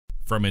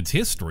from its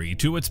history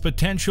to its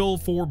potential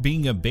for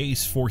being a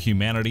base for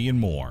humanity and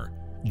more.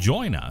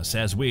 Join us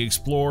as we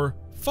explore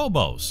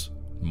Phobos,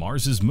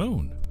 Mars's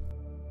moon.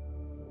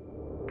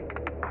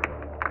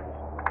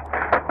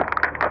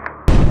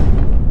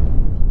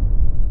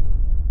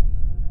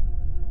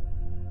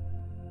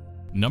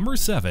 Number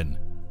 7.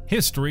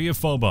 History of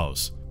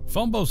Phobos.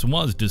 Phobos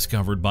was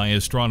discovered by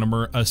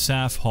astronomer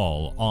Asaph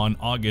Hall on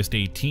August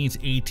 18,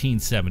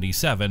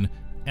 1877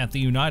 at the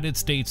United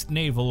States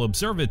Naval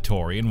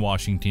Observatory in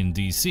Washington,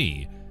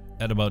 D.C.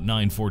 at about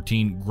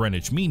 9:14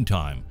 Greenwich Mean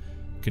Time.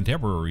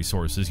 Contemporary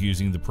sources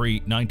using the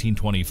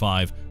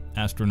pre-1925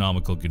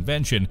 astronomical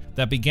convention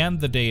that began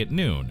the day at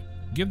noon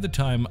give the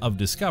time of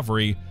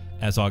discovery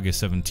as August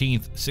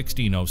 17,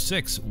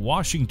 1606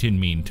 Washington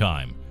Mean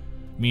Time,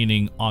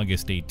 meaning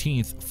August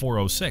 18th,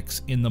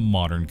 406 in the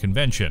modern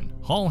convention.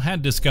 Hall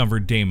had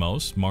discovered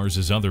Deimos,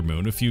 Mars's other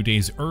moon, a few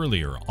days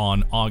earlier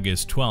on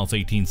August 12,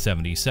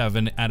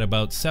 1877 at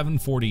about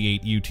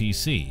 7:48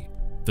 UTC.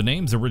 The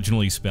names,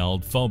 originally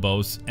spelled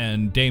Phobos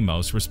and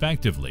Deimos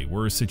respectively,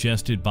 were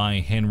suggested by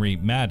Henry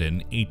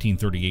Madan,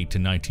 1838 to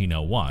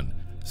 1901,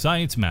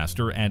 science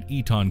master at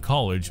Eton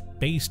College,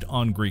 based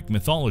on Greek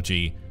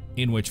mythology,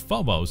 in which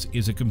Phobos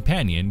is a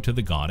companion to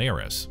the god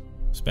Eris.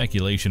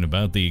 Speculation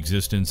about the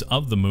existence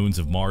of the moons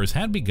of Mars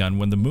had begun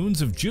when the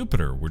moons of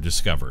Jupiter were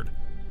discovered,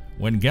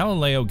 when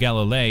Galileo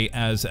Galilei,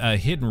 as a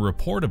hidden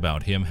report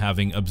about him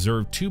having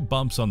observed 2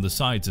 bumps on the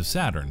sides of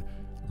Saturn,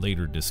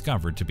 later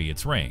discovered to be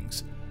its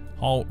rings.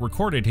 Hall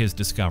recorded his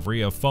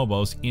discovery of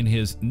Phobos in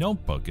his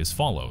notebook as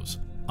follows: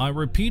 "I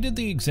repeated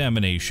the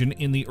examination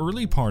in the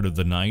early part of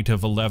the night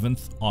of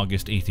 11th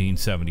August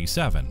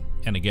 1877,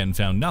 and again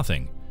found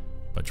nothing.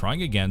 But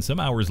trying again some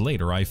hours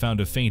later, I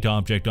found a faint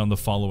object on the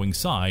following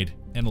side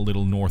and a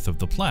little north of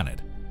the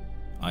planet.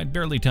 I had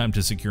barely time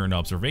to secure an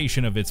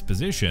observation of its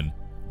position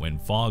when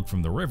fog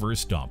from the river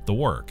stopped the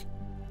work.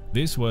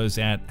 This was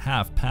at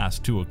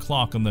 2:30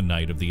 o'clock on the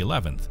night of the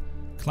 11th.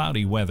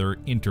 Cloudy weather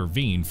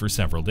intervened for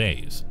several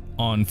days.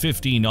 On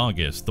 15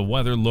 August, the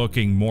weather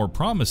looking more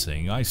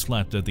promising, I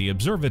slept at the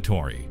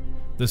observatory.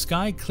 The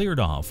sky cleared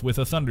off with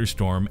a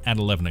thunderstorm at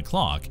 11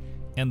 o'clock,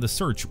 and the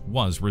search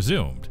was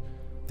resumed.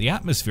 The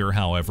atmosphere,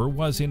 however,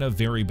 was in a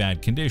very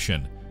bad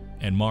condition,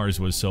 and Mars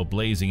was so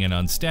blazing and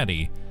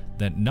unsteady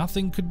that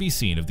nothing could be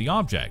seen of the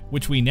object,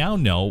 which we now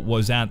know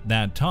was at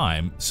that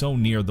time so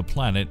near the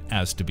planet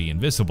as to be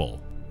invisible.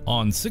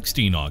 On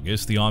 16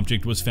 August, the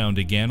object was found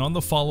again on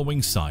the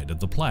following side of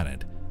the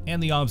planet,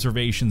 and the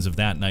observations of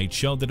that night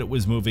showed that it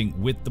was moving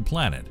with the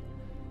planet,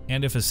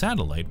 and if a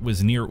satellite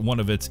was near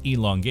one of its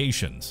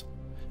elongations.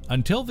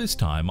 Until this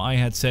time, I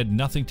had said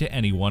nothing to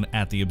anyone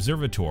at the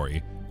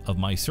observatory of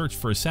my search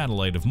for a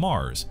satellite of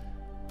Mars,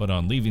 but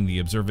on leaving the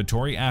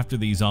observatory after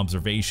these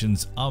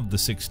observations of the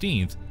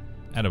 16th,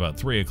 at about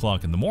 3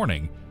 o'clock in the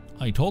morning,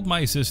 I told my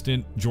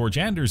assistant George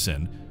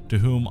Anderson, to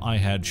whom I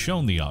had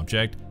shown the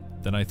object,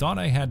 that I thought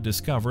I had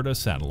discovered a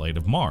satellite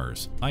of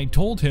Mars. I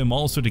told him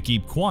also to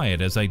keep quiet,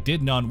 as I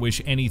did not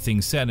wish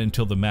anything said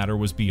until the matter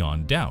was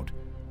beyond doubt.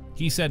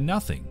 He said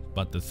nothing,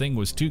 but the thing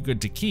was too good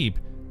to keep,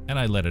 and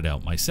I let it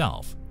out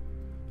myself.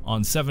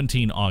 On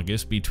 17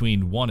 August,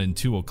 between 1 and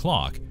 2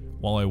 o'clock,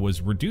 while I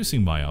was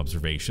reducing my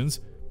observations,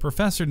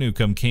 Professor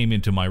Newcomb came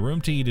into my room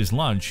to eat his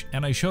lunch,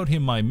 and I showed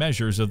him my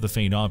measures of the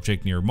faint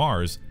object near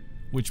Mars,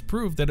 which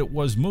proved that it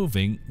was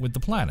moving with the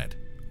planet.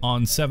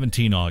 On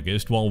 17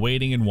 August, while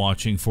waiting and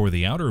watching for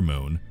the outer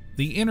moon,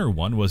 the inner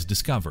one was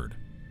discovered.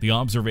 The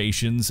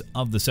observations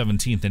of the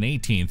 17th and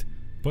 18th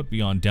put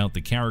beyond doubt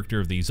the character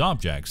of these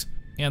objects,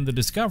 and the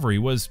discovery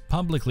was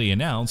publicly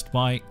announced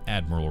by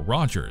Admiral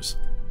Rogers.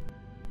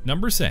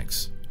 Number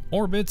 6.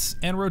 Orbits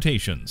and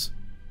rotations.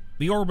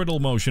 The orbital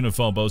motion of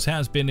Phobos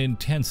has been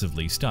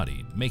intensively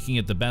studied, making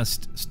it the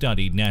best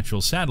studied natural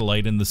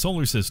satellite in the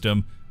solar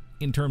system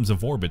in terms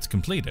of orbits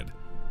completed.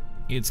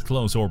 Its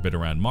close orbit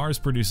around Mars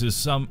produces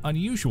some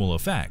unusual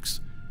effects.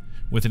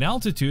 With an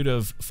altitude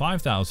of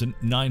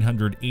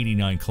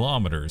 5,989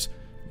 kilometers,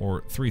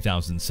 or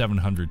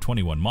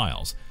 3,721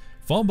 miles,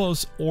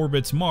 Phobos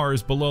orbits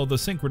Mars below the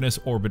synchronous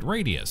orbit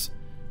radius,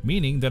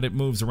 meaning that it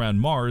moves around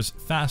Mars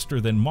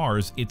faster than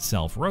Mars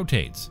itself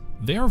rotates.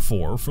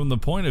 Therefore, from the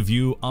point of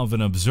view of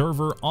an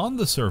observer on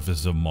the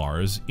surface of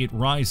Mars, it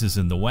rises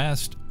in the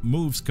west,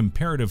 moves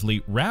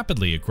comparatively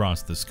rapidly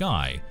across the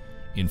sky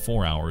in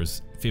 4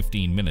 hours,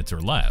 15 minutes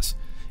or less,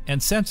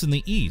 and sets in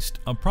the east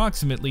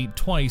approximately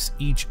twice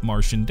each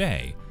Martian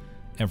day,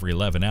 every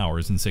 11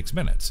 hours and 6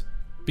 minutes.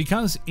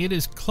 Because it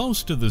is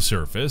close to the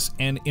surface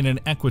and in an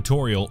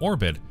equatorial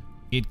orbit,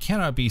 it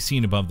cannot be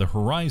seen above the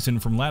horizon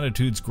from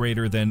latitudes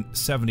greater than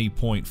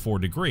 70.4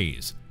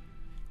 degrees.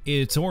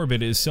 Its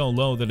orbit is so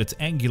low that its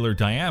angular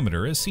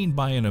diameter, as seen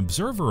by an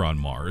observer on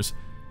Mars,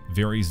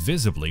 varies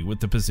visibly with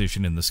the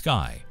position in the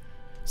sky.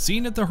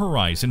 Seen at the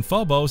horizon,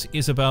 Phobos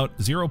is about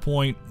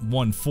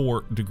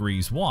 0.14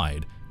 degrees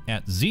wide.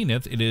 At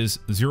zenith, it is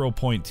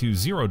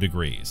 0.20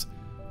 degrees,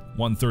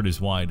 1/3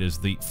 as wide as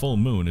the full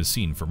moon is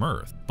seen from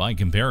Earth. By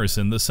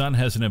comparison, the Sun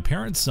has an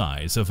apparent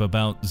size of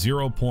about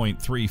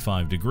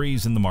 0.35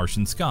 degrees in the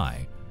Martian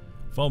sky.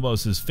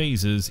 Phobos's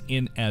phases,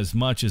 in as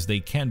much as they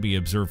can be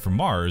observed from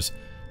Mars,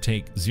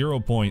 take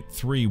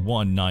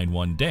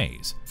 0.3191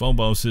 days,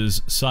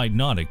 Phobos's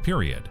synodic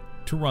period,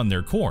 to run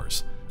their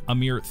course, a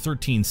mere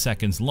 13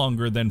 seconds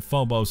longer than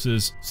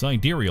Phobos's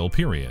sidereal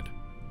period.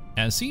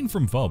 As seen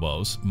from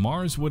Phobos,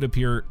 Mars would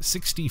appear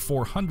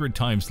 6,400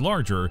 times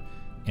larger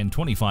and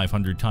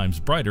 2,500 times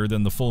brighter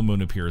than the full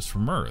moon appears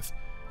from Earth,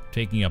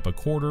 taking up a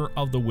quarter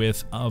of the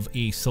width of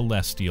a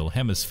celestial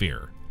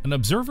hemisphere. An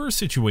observer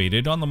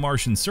situated on the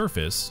Martian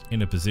surface,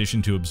 in a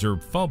position to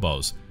observe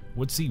Phobos,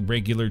 would see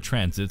regular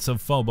transits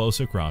of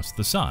Phobos across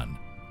the Sun.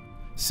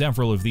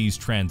 Several of these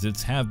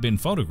transits have been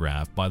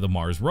photographed by the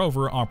Mars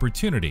rover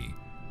Opportunity.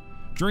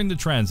 During the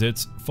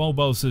transits,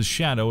 Phobos'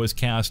 shadow is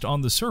cast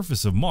on the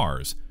surface of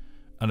Mars,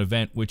 an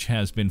event which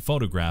has been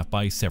photographed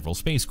by several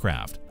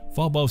spacecraft.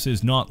 Phobos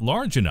is not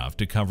large enough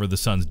to cover the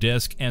Sun's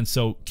disk and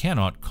so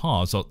cannot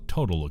cause a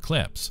total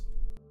eclipse.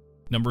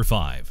 Number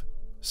 5.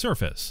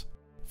 Surface.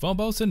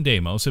 Phobos and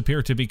Deimos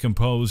appear to be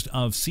composed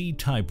of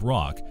seed-type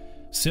rock,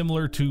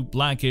 similar to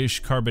blackish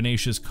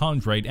carbonaceous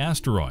chondrite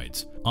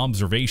asteroids.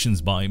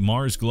 Observations by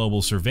Mars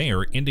Global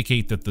Surveyor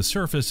indicate that the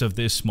surface of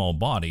this small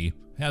body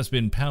has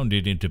been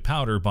pounded into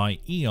powder by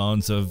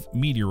eons of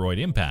meteoroid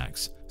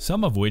impacts,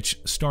 some of which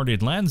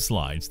started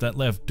landslides that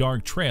left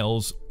dark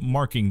trails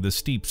marking the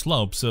steep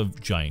slopes of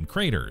giant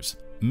craters.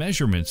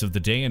 Measurements of the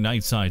day and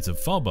night sides of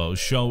Phobos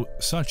show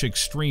such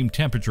extreme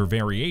temperature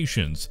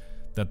variations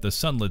that the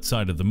sunlit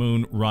side of the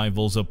moon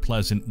rivals a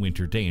pleasant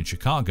winter day in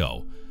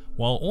Chicago,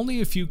 while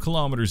only a few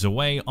kilometers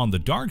away on the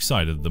dark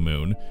side of the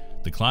moon,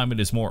 the climate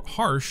is more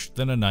harsh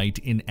than a night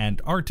in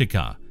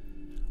Antarctica.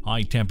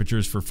 High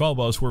temperatures for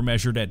Phobos were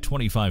measured at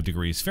 25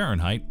 degrees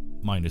Fahrenheit,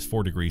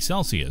 -4 degrees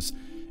Celsius,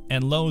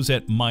 and lows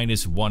at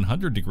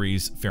 -100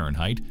 degrees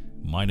Fahrenheit,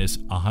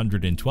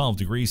 -112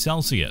 degrees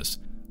Celsius.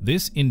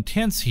 This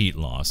intense heat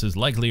loss is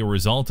likely a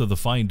result of the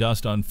fine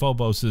dust on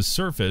Phobos'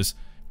 surface,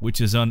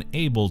 which is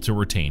unable to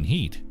retain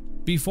heat.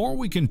 Before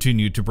we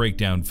continue to break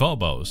down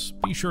Phobos,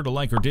 be sure to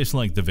like or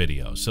dislike the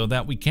video so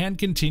that we can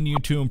continue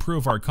to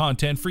improve our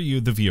content for you,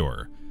 the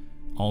viewer.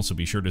 Also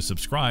be sure to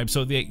subscribe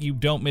so that you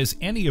don't miss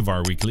any of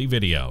our weekly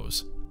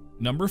videos.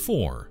 Number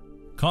 4.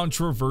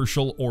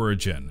 Controversial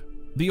origin.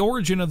 The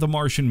origin of the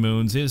Martian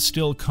moons is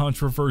still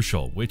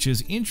controversial, which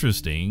is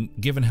interesting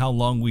given how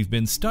long we've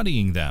been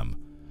studying them.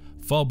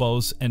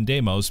 Phobos and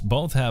Deimos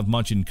both have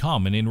much in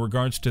common in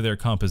regards to their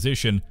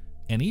composition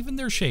and even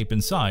their shape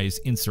and size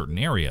in certain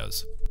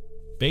areas.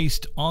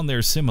 Based on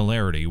their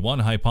similarity, one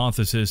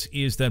hypothesis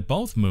is that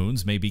both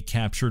moons may be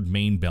captured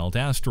main belt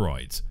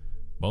asteroids.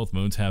 Both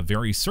moons have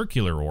very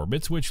circular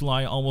orbits which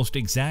lie almost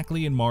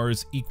exactly in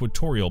Mars'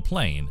 equatorial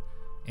plane,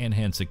 and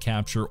hence a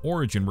capture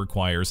origin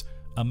requires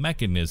a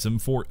mechanism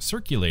for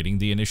circulating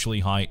the initially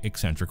high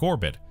eccentric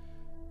orbit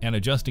and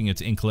adjusting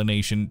its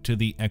inclination to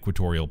the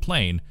equatorial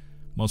plane,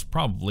 most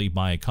probably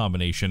by a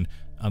combination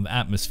of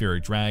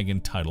atmospheric drag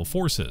and tidal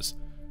forces.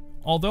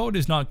 Although it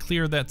is not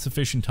clear that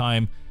sufficient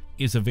time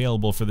is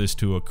available for this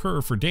to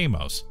occur for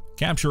Deimos,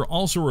 capture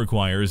also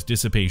requires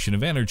dissipation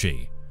of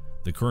energy.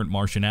 The current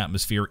Martian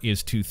atmosphere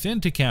is too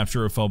thin to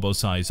capture a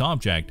Phobos-sized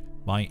object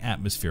by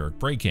atmospheric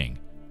braking.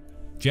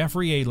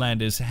 Jeffrey A.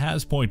 Landis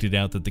has pointed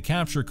out that the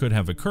capture could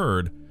have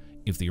occurred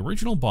if the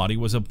original body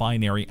was a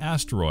binary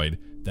asteroid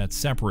that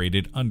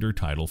separated under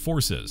tidal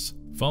forces.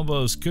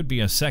 Phobos could be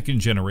a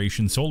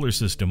second-generation solar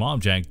system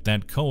object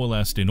that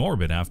coalesced in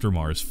orbit after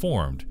Mars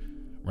formed,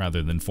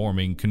 rather than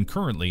forming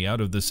concurrently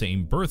out of the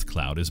same birth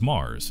cloud as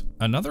Mars.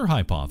 Another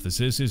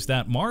hypothesis is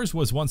that Mars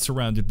was once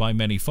surrounded by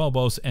many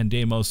Phobos and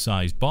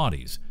Deimos-sized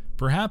bodies,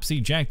 perhaps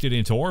ejected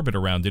into orbit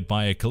around it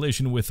by a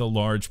collision with a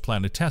large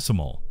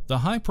planetesimal. The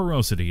high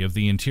porosity of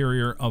the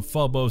interior of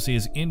Phobos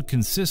is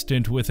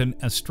inconsistent with an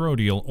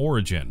asteroidal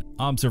origin.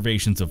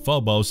 Observations of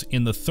Phobos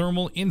in the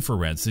thermal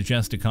infrared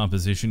suggest a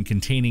composition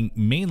containing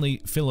mainly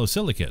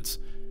phyllosilicates,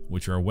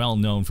 which are well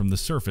known from the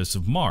surface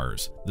of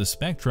Mars. The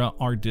spectra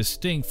are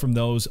distinct from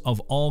those of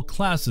all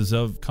classes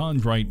of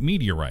chondrite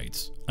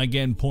meteorites,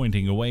 again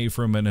pointing away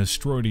from an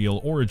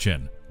asteroidal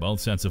origin.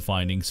 Both sets of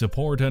findings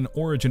support an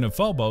origin of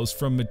Phobos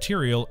from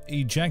material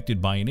ejected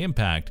by an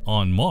impact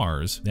on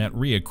Mars that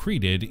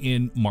reaccreted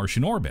in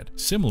Martian orbit,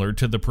 similar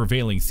to the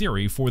prevailing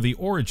theory for the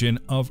origin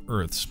of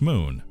Earth's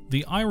moon.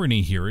 The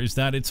irony here is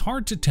that it's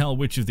hard to tell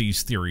which of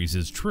these theories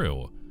is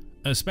true,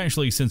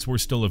 especially since we're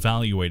still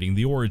evaluating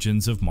the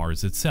origins of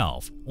Mars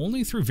itself.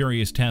 Only through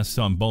various tests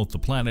on both the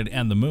planet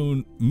and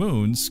the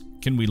moons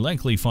can we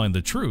likely find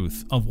the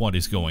truth of what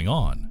is going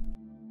on.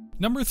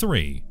 Number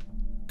 3.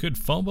 Could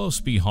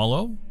Phobos be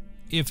hollow?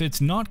 If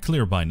it's not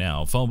clear by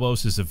now,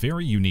 Phobos is a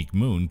very unique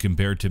moon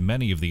compared to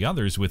many of the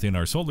others within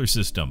our solar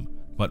system,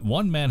 but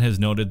one man has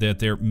noted that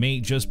there may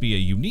just be a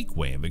unique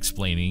way of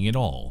explaining it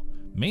all.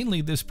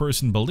 Mainly, this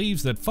person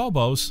believes that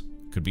Phobos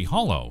could be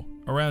hollow.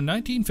 Around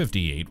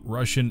 1958,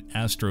 Russian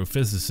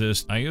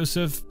astrophysicist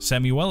Iosif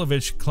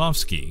Samuelovich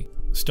Klovsky,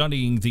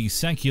 studying the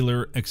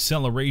secular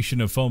acceleration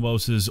of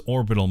Phobos'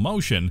 orbital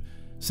motion,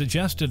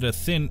 suggested a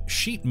thin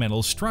sheet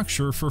metal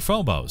structure for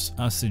Phobos,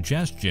 a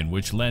suggestion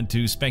which led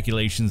to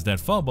speculations that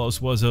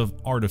Phobos was of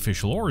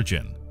artificial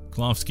origin.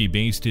 Klofsky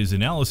based his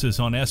analysis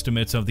on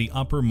estimates of the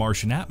upper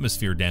Martian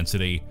atmosphere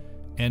density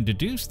and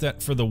deduced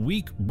that for the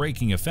weak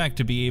braking effect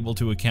to be able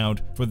to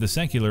account for the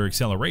secular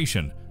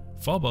acceleration,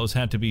 Phobos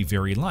had to be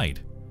very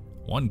light.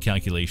 One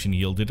calculation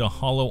yielded a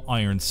hollow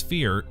iron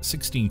sphere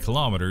 16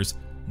 kilometers,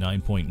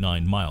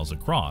 9.9 miles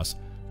across,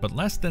 but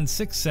less than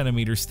 6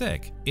 centimeters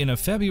thick. In a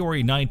February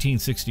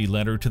 1960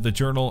 letter to the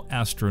journal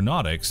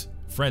Astronautics,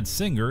 Fred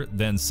Singer,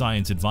 then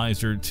science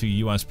advisor to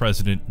U.S.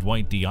 President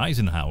Dwight D.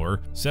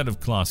 Eisenhower, said of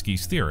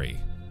Klofsky's theory,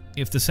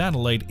 "If the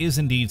satellite is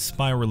indeed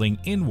spiraling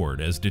inward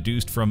as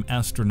deduced from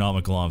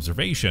astronomical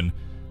observation,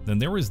 then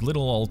there is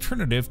little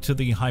alternative to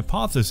the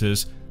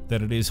hypothesis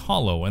that it is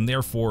hollow and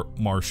therefore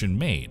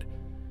Martian-made.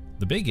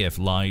 The big if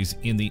lies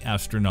in the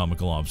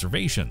astronomical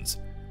observations.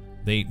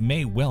 They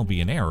may well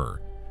be in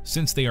error,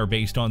 since they are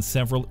based on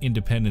several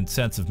independent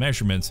sets of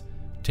measurements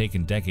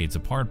taken decades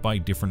apart by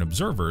different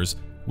observers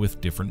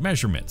with different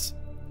measurements.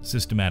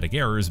 Systematic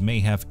errors may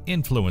have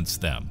influenced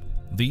them.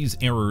 These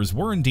errors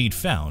were indeed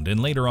found,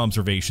 and later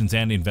observations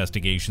and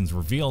investigations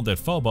revealed that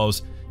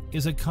Phobos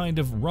is a kind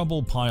of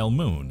rubble pile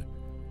moon.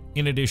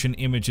 In addition,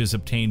 images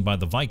obtained by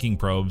the Viking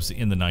probes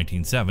in the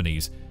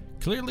 1970s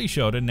clearly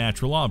showed a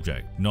natural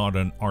object, not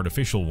an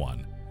artificial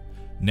one.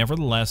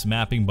 Nevertheless,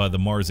 mapping by the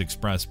Mars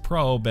Express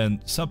probe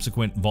and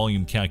subsequent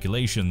volume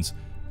calculations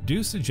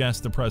do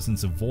suggest the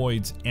presence of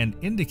voids and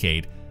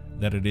indicate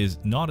that it is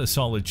not a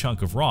solid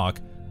chunk of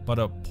rock, but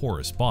a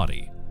porous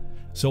body.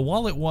 So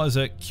while it was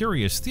a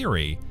curious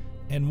theory,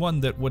 and one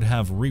that would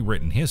have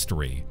rewritten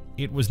history,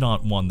 it was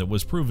not one that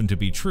was proven to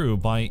be true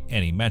by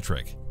any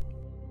metric.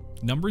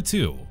 Number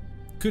 2.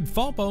 Could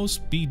Phobos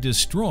be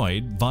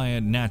destroyed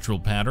via natural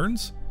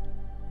patterns?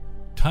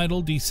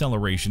 Tidal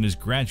deceleration is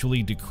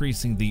gradually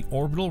decreasing the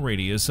orbital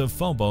radius of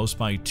Phobos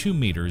by 2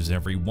 meters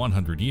every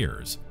 100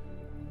 years.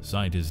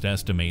 Scientists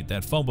estimate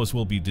that Phobos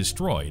will be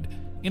destroyed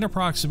in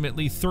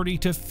approximately 30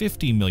 to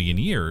 50 million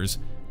years,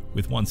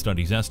 with one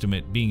study's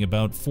estimate being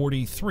about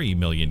 43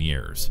 million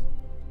years.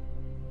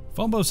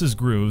 Phobos's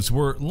grooves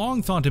were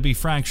long thought to be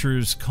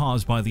fractures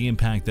caused by the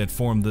impact that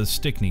formed the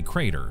Stickney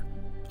crater.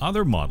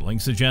 Other modeling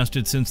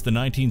suggested since the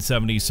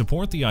 1970s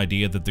support the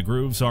idea that the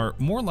grooves are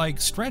more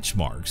like stretch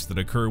marks that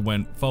occur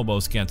when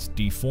Phobos gets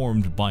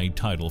deformed by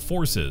tidal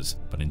forces.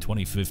 But in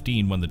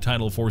 2015, when the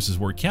tidal forces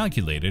were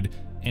calculated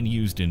and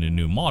used in a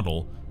new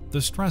model, the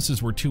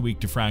stresses were too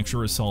weak to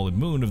fracture a solid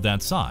moon of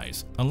that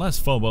size, unless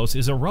Phobos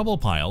is a rubble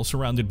pile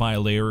surrounded by a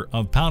layer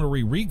of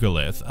powdery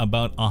regolith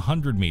about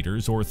 100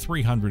 meters or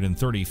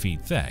 330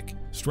 feet thick.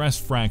 Stress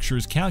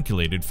fractures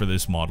calculated for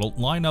this model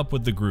line up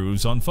with the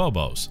grooves on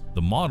Phobos.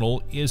 The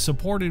model is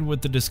supported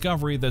with the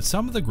discovery that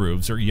some of the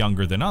grooves are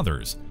younger than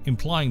others,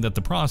 implying that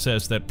the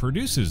process that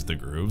produces the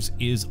grooves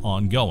is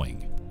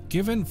ongoing.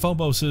 Given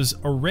Phobos's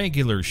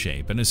irregular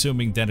shape and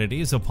assuming that it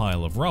is a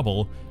pile of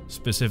rubble,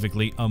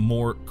 specifically a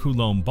more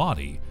Coulomb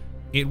body,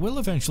 it will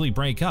eventually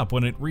break up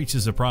when it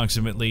reaches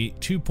approximately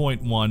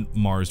 2.1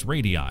 Mars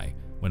radii.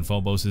 When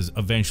Phobos is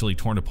eventually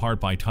torn apart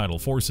by tidal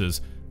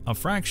forces, a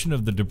fraction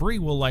of the debris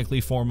will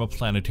likely form a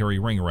planetary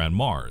ring around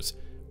Mars,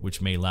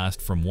 which may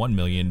last from 1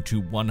 million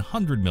to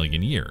 100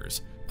 million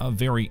years. A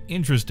very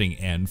interesting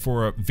end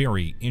for a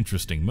very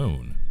interesting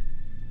moon.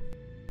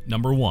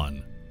 Number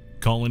 1.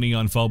 Colony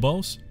on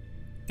Phobos?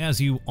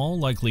 As you all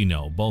likely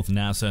know, both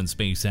NASA and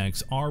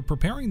SpaceX are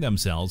preparing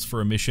themselves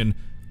for a mission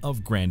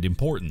of grand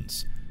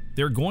importance.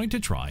 They're going to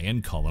try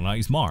and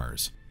colonize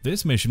Mars.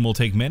 This mission will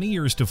take many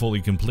years to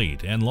fully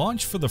complete, and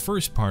launch for the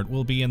first part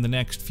will be in the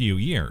next few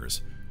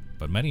years.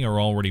 But many are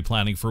already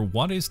planning for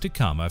what is to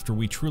come after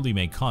we truly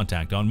make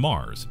contact on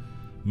Mars.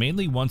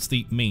 Mainly once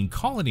the main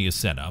colony is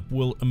set up,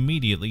 we'll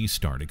immediately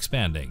start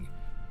expanding.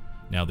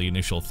 Now, the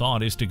initial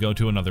thought is to go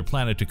to another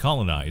planet to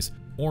colonize,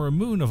 or a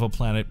moon of a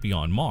planet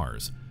beyond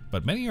Mars.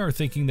 But many are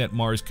thinking that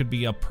Mars could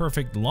be a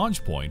perfect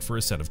launch point for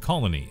a set of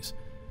colonies.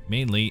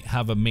 Mainly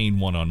have a main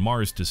one on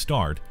Mars to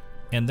start,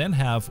 and then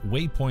have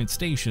waypoint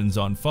stations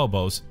on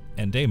Phobos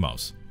and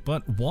Deimos.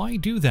 But why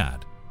do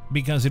that?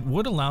 Because it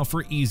would allow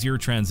for easier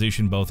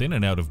transition both in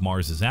and out of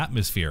Mars's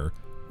atmosphere,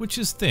 which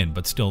is thin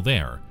but still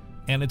there,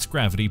 and its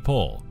gravity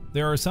pull.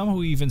 There are some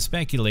who even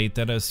speculate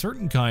that a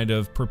certain kind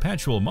of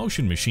perpetual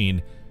motion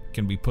machine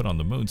can be put on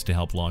the moons to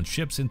help launch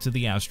ships into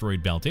the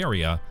asteroid belt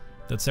area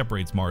that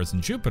separates Mars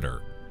and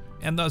Jupiter,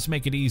 and thus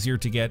make it easier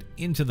to get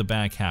into the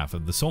back half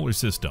of the solar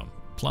system.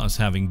 Plus,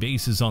 having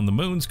bases on the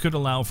moons could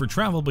allow for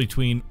travel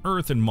between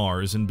Earth and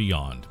Mars and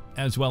beyond,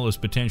 as well as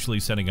potentially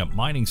setting up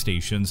mining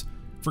stations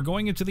for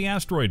going into the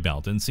asteroid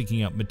belt and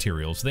seeking out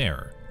materials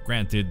there.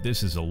 Granted,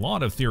 this is a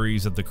lot of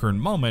theories at the current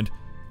moment,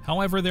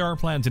 however, there are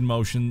plans in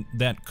motion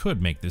that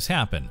could make this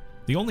happen.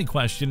 The only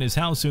question is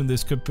how soon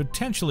this could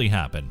potentially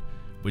happen,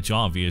 which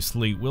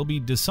obviously will be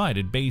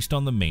decided based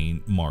on the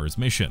main Mars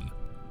mission.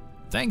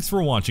 Thanks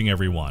for watching,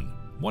 everyone.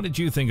 What did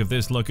you think of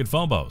this look at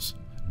Phobos?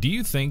 Do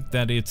you think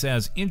that it's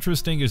as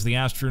interesting as the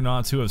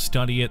astronauts who have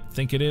studied it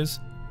think it is?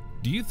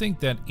 Do you think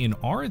that in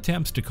our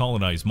attempts to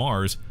colonize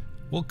Mars,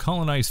 will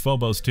colonize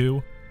Phobos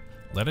too?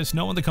 Let us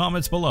know in the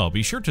comments below.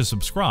 Be sure to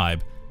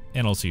subscribe,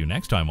 and I'll see you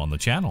next time on the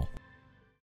channel.